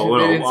KCP. Oh,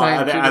 they didn't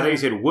sign I think you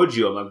said, would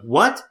you? I'm like,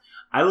 what?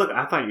 I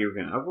thought we're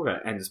going to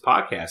end this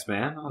podcast,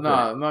 man.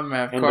 No, not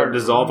Matt Carter. And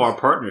dissolve our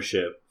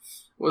partnership.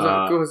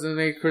 Was the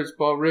name Chris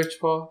Paul, Rich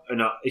Paul?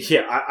 No,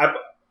 yeah,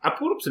 I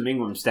pulled up some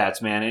Ingram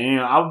stats, man. And,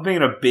 I've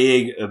been a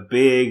big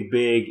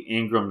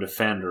Ingram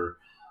defender,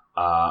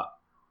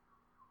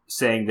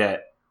 saying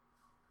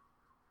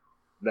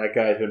that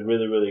guy's been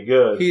really, really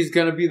good. He's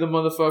going to be the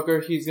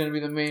motherfucker. He's going to be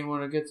the main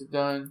one that gets it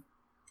done.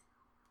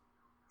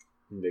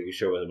 Making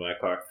sure it wasn't my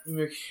car.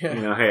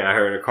 Yeah. Hey, I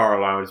heard a car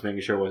alarm. Just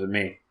making sure it wasn't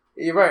me.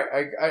 You're right.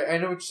 I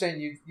know what you're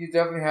saying. You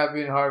definitely have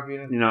been Harvey.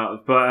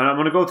 But I'm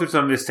going to go through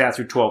some of his stats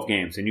through 12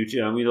 games. And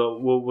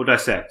we'll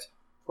dissect.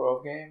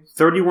 12 games?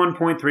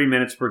 31.3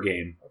 minutes per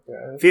game.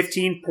 Okay.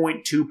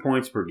 15.2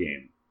 points per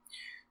game.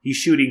 He's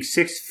shooting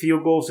 6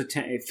 field goals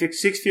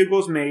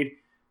made.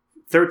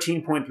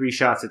 13.3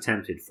 shots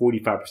attempted,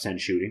 45%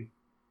 shooting.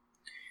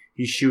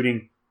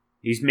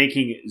 He's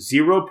making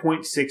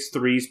 0.6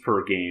 threes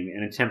per game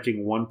and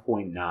attempting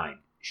 1.9,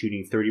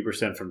 shooting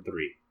 30% from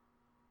 3.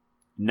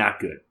 Not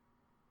good.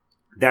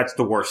 That's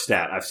the worst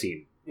stat I've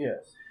seen.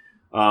 Yes.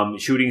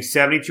 Shooting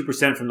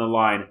 72% from the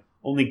line,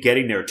 only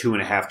getting there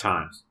 2.5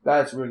 times.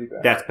 That's really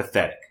bad. That's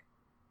pathetic.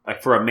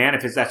 Like for a man,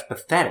 that's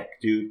pathetic,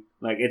 dude.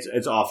 Like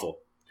it's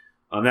awful.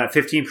 That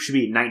 15 should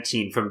be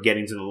 19 from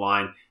getting to the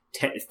line.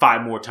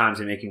 5 more times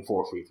and making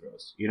 4 free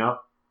throws,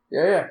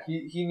 Yeah.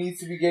 He needs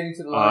to be getting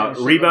to the line.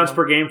 Rebounds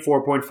per game,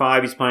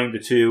 4.5. He's playing the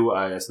 2.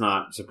 That's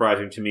not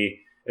surprising to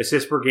me.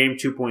 Assists per game,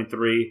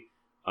 2.3.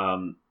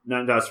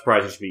 Not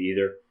surprising to me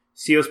either.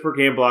 Steals per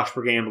game, blocks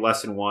per game,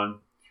 less than 1.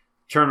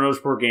 Turnovers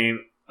per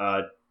game,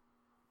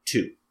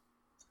 2.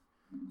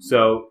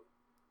 So,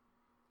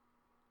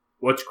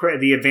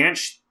 the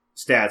advanced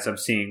stats I'm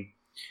seeing,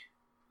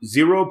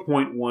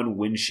 0.1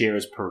 win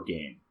shares per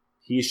game.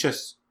 He's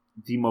just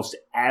the most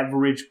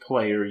average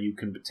player you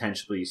can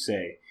potentially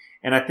say.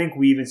 And I think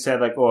we even said,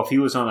 if he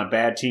was on a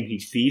bad team,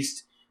 he'd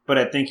feast. But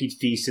I think he'd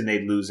feast and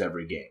they'd lose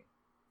every game.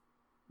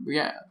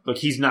 Yeah.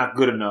 He's not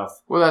good enough.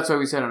 Well, that's why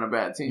we said on a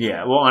bad team.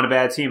 Yeah, on a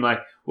bad team.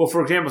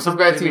 For example, some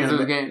bad teams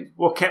lose games.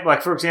 Well,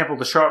 for example,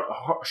 the Charlotte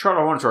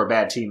Hornets are a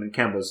bad team and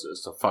Kemba's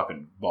just a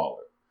fucking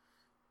baller.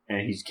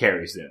 And he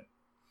carries them.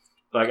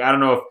 I don't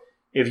know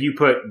if you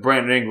put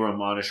Brandon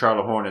Ingram on the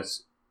Charlotte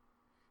Hornets,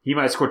 he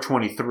might score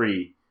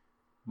 23.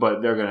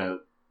 But they're going to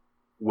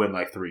win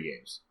 3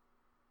 games.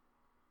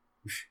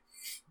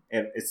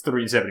 It's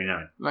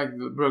 379. Like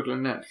the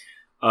Brooklyn Nets.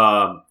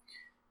 And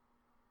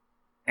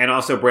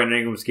also Brandon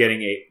Ingram's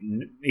getting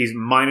he's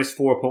minus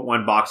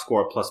 4.1 box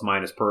score plus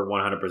minus per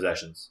 100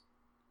 possessions.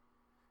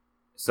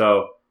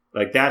 So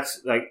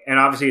that's and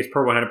obviously it's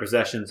per 100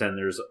 possessions and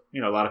there's, a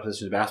lot of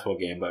possessions in a basketball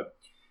game, but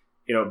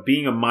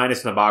being a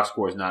minus in the box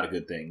score is not a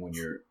good thing when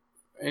you're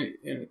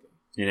in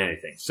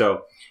anything.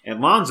 So,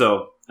 and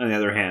Lonzo, on the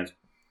other hand,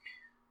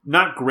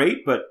 not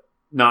great, but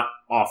not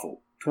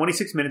awful.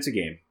 26 minutes a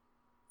game.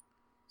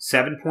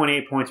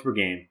 7.8 points per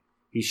game.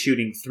 He's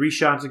shooting 3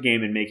 shots a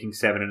game and making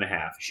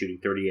 7.5. Shooting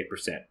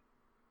 38%.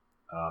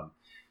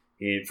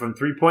 From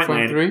 3-point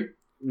land. From 3?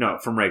 No,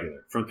 from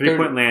regular. From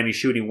 3-point land, he's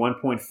shooting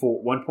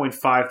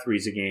 1.5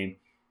 threes a game.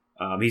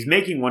 He's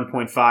making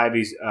 1.5.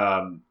 He's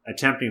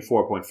attempting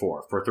 4.4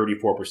 for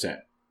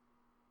 34%.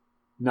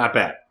 Not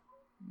bad.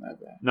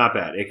 Not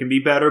bad. It can be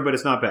better, but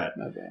it's not bad.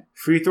 Not bad.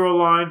 Free throw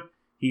line.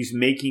 He's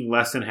making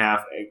less than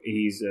half.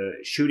 He's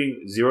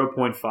shooting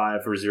 0.5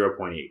 for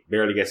 0.8.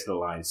 Barely gets to the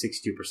line,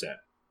 62%.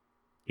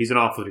 He's an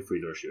awful free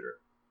throw shooter.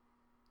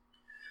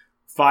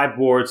 5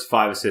 boards,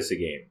 5 assists a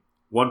game.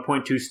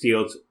 1.2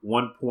 steals,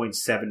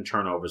 1.7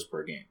 turnovers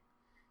per game.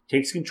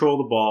 Takes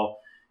control of the ball,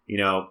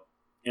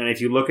 and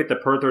if you look at the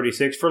per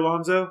 36 for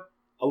Lonzo,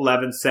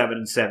 11, 7,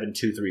 and 7,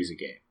 2 threes a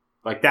game.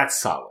 That's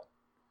solid.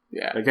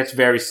 Yeah. That's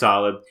very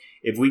solid.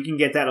 If we can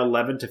get that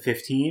 11 to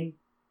 15...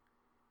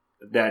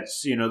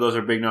 That's, those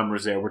are big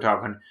numbers there. We're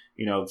talking,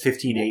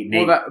 15, 8, and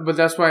 8. But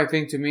that's why I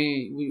think to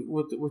me,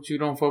 what you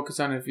don't focus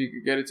on, if you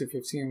could get it to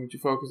 15, what you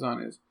focus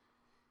on is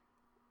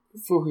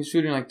he's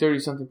shooting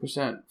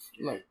 30-something%.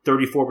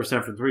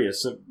 34% from 3.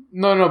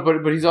 No,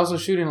 but he's also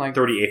shooting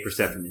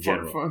 38% from the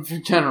general. From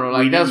general.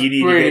 That's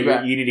pretty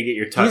bad. You need to get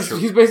your touch.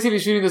 He's basically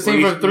shooting the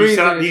same from 3.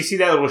 Do you see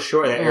that little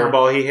short, that air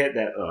ball he hit?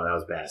 That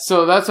was bad.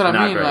 So that's what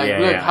I mean.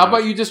 Great. How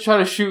about you just try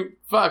to shoot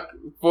fuck,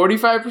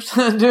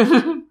 45%,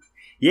 dude.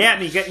 Yeah,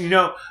 and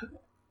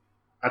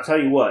I'll tell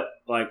you what.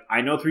 Like,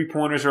 I know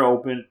 3-pointers are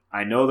open.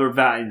 I know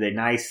they're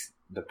nice,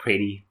 they're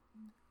pretty,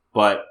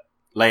 but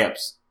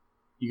layups.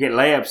 You get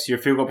layups, your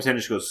field goal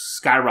percentage goes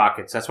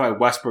skyrockets. That's why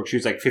Westbrook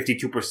shoots like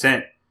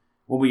 52%.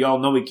 When we all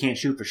know he can't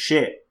shoot for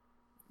shit.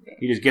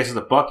 He just gets to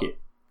the bucket.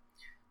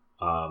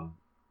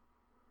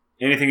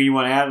 Anything you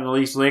want to add on the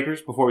Leafs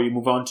Lakers before we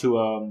move on to?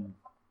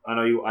 I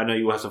know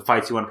you have some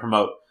fights you want to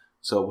promote,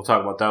 so we'll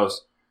talk about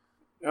those.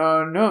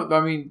 No,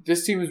 I mean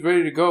this team is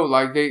ready to go.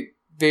 Like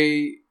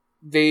they're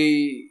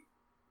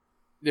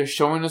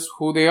showing us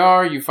who they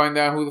are. You find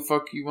out who the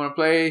fuck you want to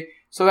play.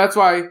 So that's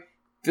why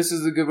this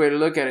is a good way to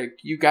look at it.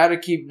 You got to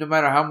keep, no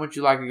matter how much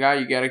you like a guy,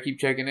 you got to keep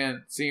checking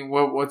in, seeing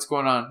what's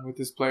going on with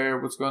this player,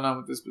 what's going on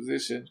with this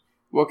position.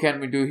 What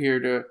can we do here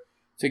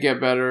to get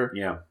better?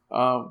 Yeah.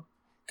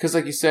 Because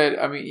like you said,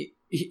 I mean,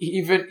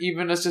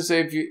 even let's just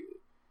say if you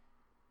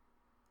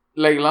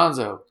like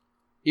Lonzo,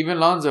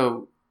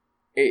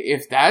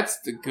 if that's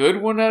the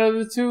good one out of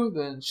the two,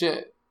 then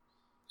shit.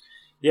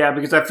 Yeah,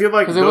 because I feel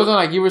like it wasn't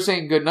like you were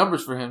saying good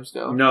numbers for him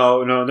still.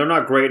 No, they're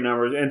not great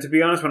numbers. And to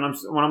be honest, when I'm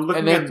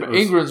looking at those,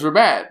 Ingram's were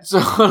bad. So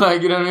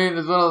like, you know what I mean?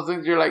 It's one of those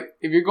things you're like,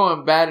 if you're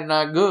going bad and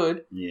not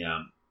good.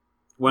 Yeah.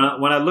 When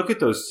I look at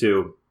those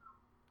two,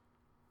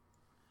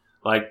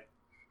 like,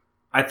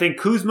 I think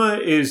Kuzma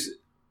his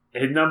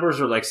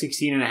numbers are like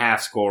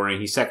 16.5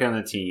 scoring. He's second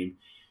on the team.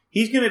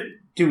 He's gonna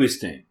do his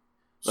thing.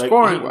 Like,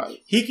 scoring wise,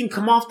 he can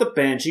come off the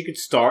bench. He could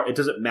start. It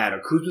doesn't matter.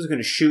 Kuzma's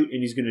gonna shoot,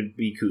 and he's gonna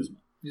be Kuzma.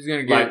 He's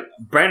gonna get like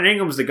Brandon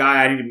Ingram's the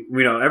guy I need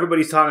to.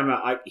 Everybody's talking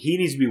about. He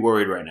needs to be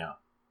worried right now.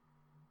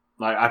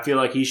 Like, I feel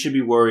like he should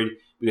be worried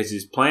because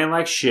he's playing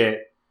like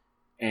shit,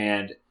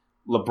 and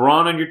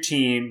LeBron on your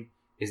team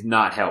is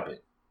not helping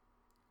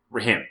for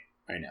him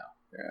right now.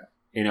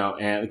 Yeah.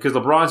 And because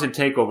LeBron's in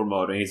takeover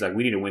mode, and he's like,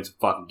 we need to win some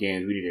fucking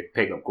games. We need to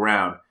pick up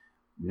ground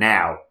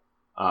now.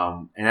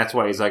 And that's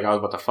why he's like, I was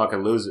about to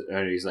fucking lose it.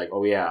 And he's like,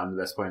 oh yeah, I'm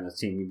the best player on the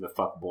team. Give me the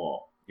fucking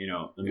ball.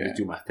 Let me just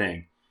do my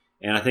thing.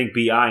 And I think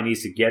BI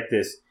needs to get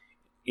this,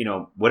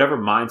 whatever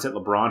mindset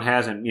LeBron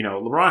has. And,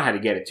 LeBron had to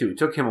get it too. It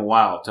took him a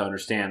while to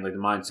understand like the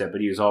mindset,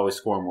 but he was always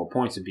scoring more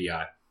points than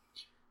BI.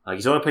 Like,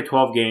 he's only played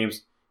 12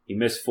 games. He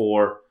missed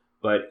 4.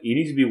 But he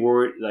needs to be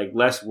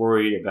less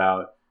worried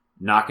about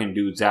knocking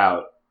dudes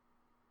out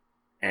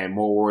and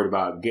more worried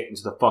about getting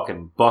to the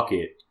fucking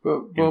bucket.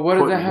 But what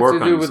does that have to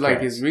do with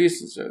like his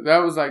research? That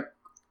was like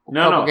a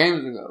couple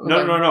games ago.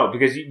 No.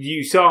 Because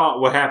you saw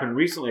what happened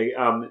recently.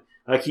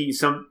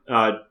 Against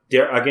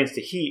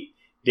the Heat,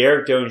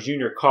 Derek Jones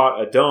Jr.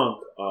 caught a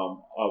dunk, a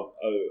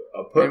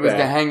putback. It was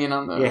the hanging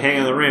on the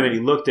rim, and he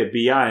looked at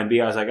BI, and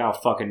BI was like, "I'll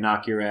fucking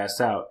knock your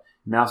ass out."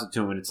 Mouse it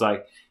to him, and it's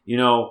like,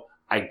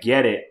 I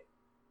get it.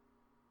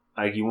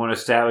 Like, you want to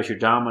establish your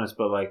dominance,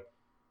 but like,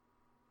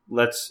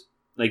 let's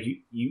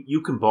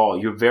you can ball.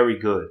 You're very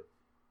good,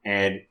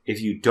 and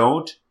if you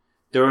don't,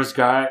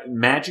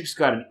 Magic's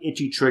got an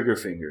itchy trigger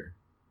finger.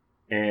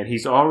 And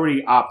he's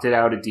already opted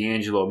out of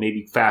D'Angelo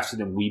maybe faster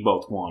than we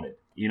both wanted,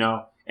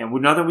 And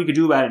with nothing we could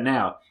do about it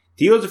now.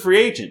 D'Lo's a free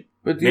agent.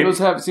 But seems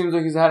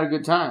like he's had a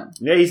good time.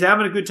 Yeah, he's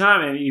having a good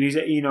time, and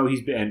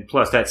and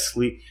plus that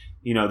sleeve,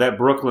 that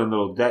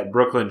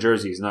Brooklyn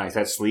jersey is nice.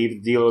 That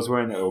sleeve D'Lo's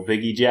wearing, that little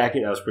Biggie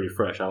jacket, that was pretty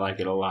fresh. I like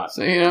it a lot.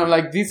 So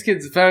like these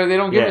kids, they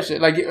don't give a shit.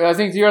 Like, I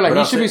think you're like,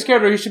 he should be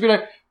scared, or he should be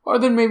like, or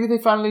then maybe they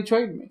finally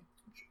trade me.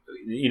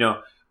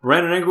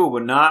 Brandon Ingram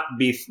would not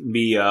be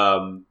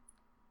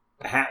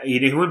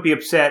he wouldn't be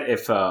upset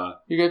if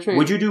you got traded.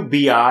 Would you do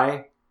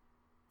BI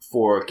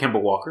for Kemba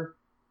Walker?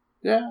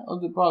 Yeah, I'll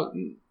do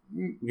probably.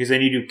 Because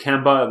then you do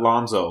Kemba,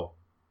 Alonzo,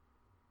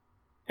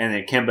 and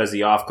then Kemba's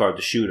the off guard,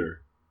 the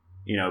shooter.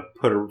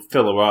 Fill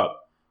her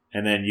up,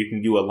 and then you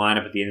can do a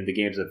lineup at the end of the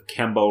games of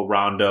Kemba,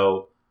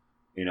 Rondo.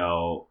 I don't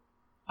know.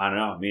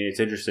 I mean, it's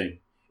interesting.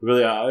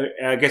 Really,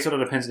 I guess it all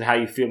depends on how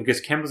you feel,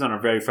 because Kemba's on a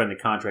very friendly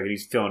contract and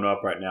he's filling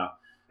up right now.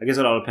 I guess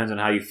it all depends on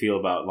how you feel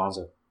about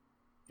Lonzo.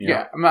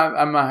 Yeah, I'm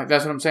not.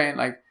 That's what I'm saying.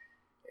 Like,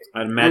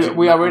 I'd imagine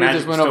we already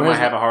just went over. Might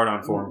have a hard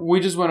on for him. We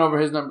just went over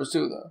his numbers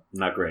too, though.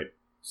 Not great.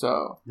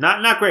 So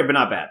not great, but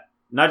not bad.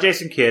 Not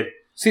Jason Kidd.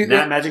 See,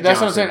 not Magic that's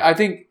Johnson. What I'm saying. I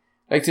think,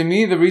 like, to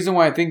me, the reason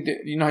why I think that,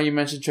 how you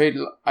mentioned trade,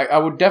 I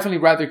would definitely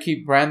rather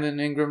keep Brandon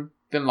Ingram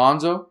than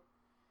Lonzo.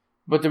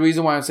 But the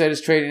reason why I said is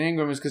trading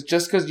Ingram is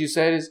because you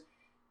said is,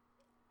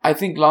 I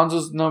think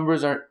Lonzo's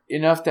numbers are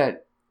enough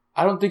that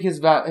I don't think his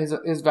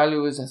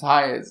value is as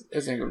high as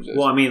Ingram's is.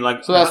 Well, I mean,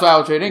 so that's why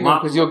I'll trade Ingram,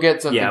 because you'll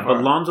get something. Yeah,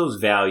 but Lonzo's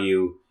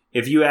value,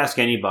 if you ask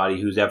anybody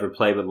who's ever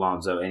played with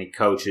Lonzo, any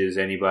coaches,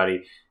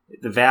 anybody,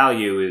 the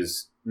value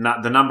is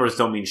not, the numbers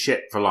don't mean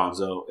shit for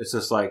Lonzo. It's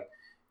just like,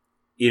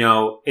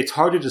 it's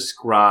hard to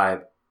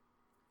describe.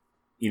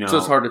 So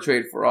it's hard to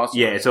trade for also.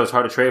 Yeah, so it's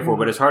hard to trade for,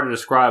 but it's hard to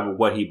describe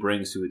what he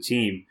brings to a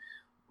team.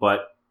 But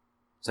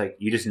it's like,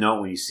 you just know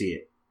it when you see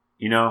it.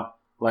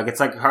 Like, it's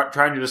like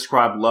trying to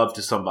describe love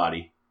to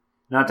somebody.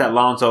 Not that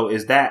Lonzo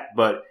is that,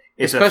 but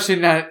it's especially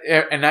not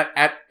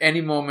at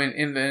any moment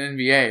in the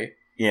NBA.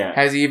 Yeah.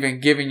 has he even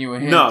given you a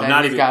hint? No, that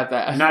not he's even got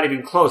that. Not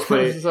even close.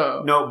 But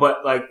So- no,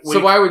 but like. So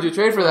why would you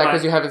trade for that?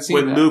 Because Right. you haven't seen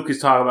when that. Luke is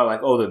talking about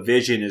like, oh, the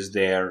vision is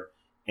there,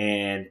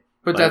 and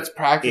But like, that's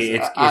practice.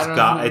 it's I don't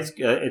God.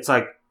 know. It's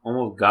like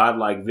almost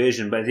godlike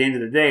vision. But at the end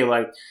of the day,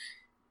 like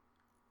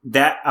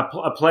that,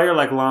 a player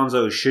like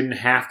Lonzo shouldn't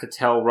have to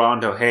tell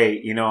Rondo,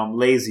 hey, I'm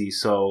lazy,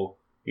 so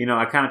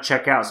I kind of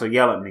check out. So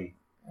yell at me.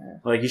 Yeah.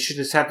 Like you should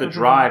just have the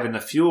drive and the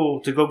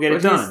fuel to go get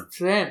it done. He's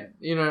 10.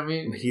 You know what I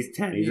mean? He's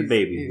 10. He's a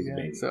baby. He's a young,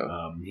 baby.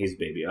 so. He's a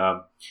baby.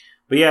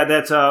 But yeah,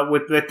 that's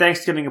with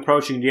Thanksgiving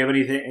approaching. Do you have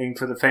anything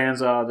for the fans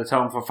to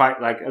tell them for fight?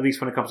 Like at least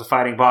when it comes to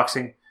fighting,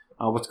 boxing,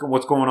 what's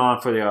going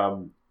on for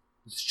the?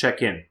 Let's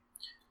check in.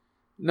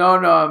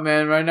 No,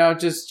 man. Right now,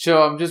 just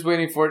chill. I'm just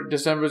waiting for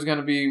December is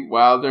gonna be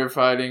Wilder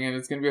fighting, and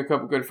it's gonna be a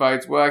couple good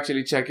fights. We'll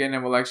actually check in,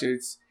 and we'll actually.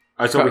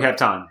 All right, so we have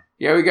time.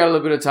 Yeah, we got a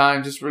little bit of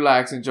time. Just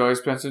relax, enjoy,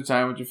 spend some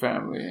time with your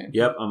family. And,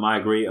 Yep, I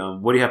agree.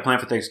 What do you have planned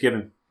for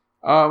Thanksgiving?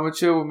 we'll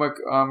chill with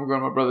we're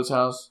going to my brother's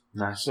house.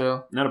 Nice.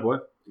 Chill. Not a boy.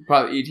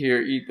 Probably eat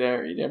here, eat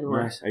there, eat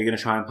everywhere. Nice. Are you gonna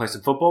try and play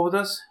some football with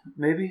us?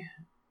 Maybe.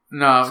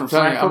 No, I'm Some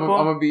telling you, flag I'm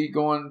football? gonna be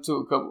going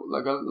to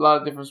a lot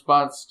of different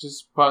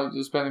spots. Probably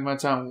just spending my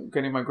time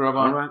getting my grub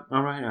on.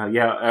 All right.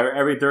 Yeah,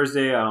 every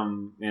Thursday.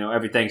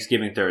 Every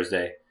Thanksgiving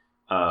Thursday.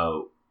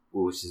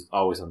 Which is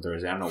always on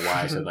Thursday. I don't know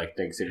why I said like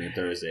Thanksgiving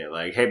Thursday.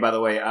 Like, hey, by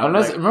the way,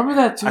 Remember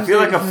that Tuesday? I feel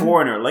like a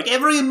foreigner. Like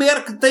every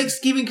American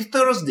Thanksgiving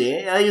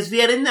Thursday is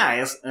very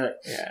nice. Yeah.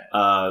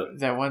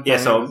 That one. Yeah.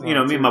 time So it was me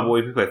on and my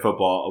boy, we play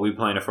football. We've been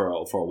playing it for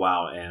a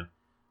while, and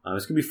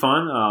it's gonna be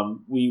fun.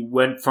 We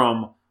went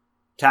from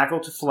tackle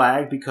to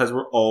flag because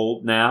we're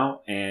old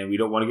now and we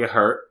don't want to get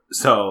hurt.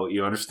 So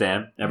you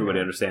understand.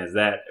 Everybody understands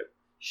that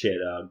shit.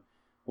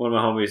 One of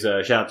my homies,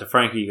 shout out to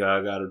Frankie,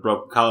 got a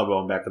broken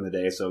collarbone back in the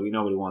day, so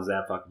nobody wants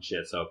that fucking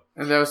shit. So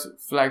And that was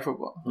flag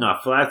football. no,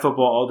 flag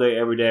football all day,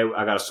 every day.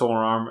 I got a sore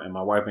arm, and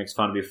my wife makes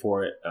fun of me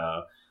for it.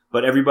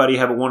 But everybody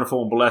have a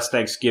wonderful and blessed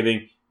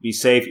Thanksgiving. Be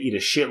safe, eat a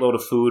shitload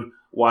of food,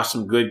 watch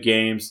some good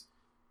games.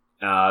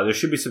 There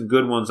should be some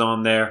good ones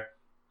on there,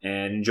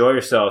 and enjoy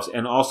yourselves.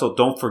 And also,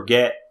 don't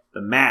forget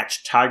the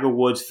match, Tiger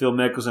Woods, Phil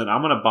Mickelson.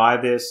 I'm going to buy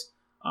this.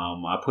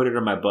 I put it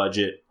on my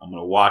budget. I'm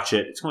going to watch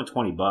it. It's only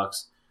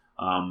 $20.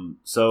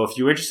 So if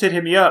you're interested,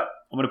 hit me up.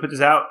 I'm going to put this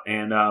out,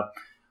 and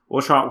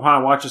we'll try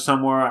to watch it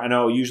somewhere. I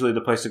know usually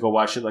the place to go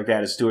watch it like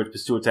that is Stuart, but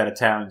Stuart's out of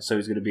town, so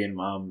he's going to be in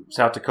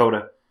South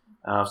Dakota.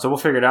 So we'll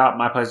figure it out.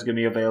 My place is going to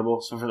be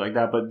available, something like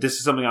that. But this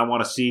is something I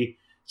want to see.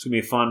 It's going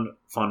to be a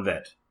fun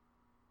vet.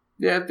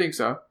 Yeah, I think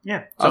so.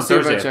 Yeah, I'll so see if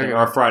I Thursday, I check think, it.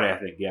 or Friday, I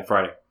think. Yeah,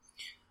 Friday.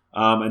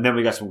 And then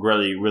we got some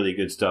really, really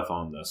good stuff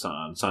on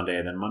Sunday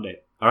and then Monday.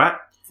 All right?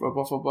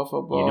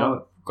 Football. You know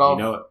it. Golf.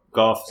 You know it.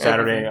 Golf,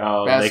 Saturday,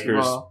 everything. Lakers.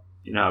 Basketball,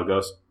 You know how it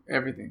goes.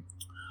 everything.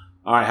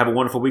 All right, have a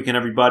wonderful weekend,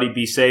 everybody.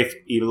 Be safe.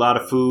 Eat a lot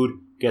of food.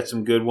 Get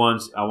some good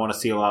ones. I want to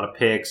see a lot of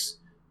pics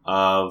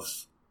of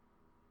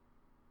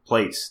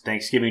plates,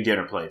 Thanksgiving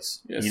dinner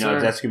plates. Yes, That's sir.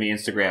 going to be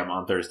Instagram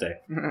on Thursday.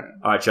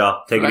 All right,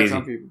 y'all. Take it Flex easy.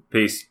 on people.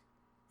 Peace.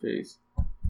 Peace.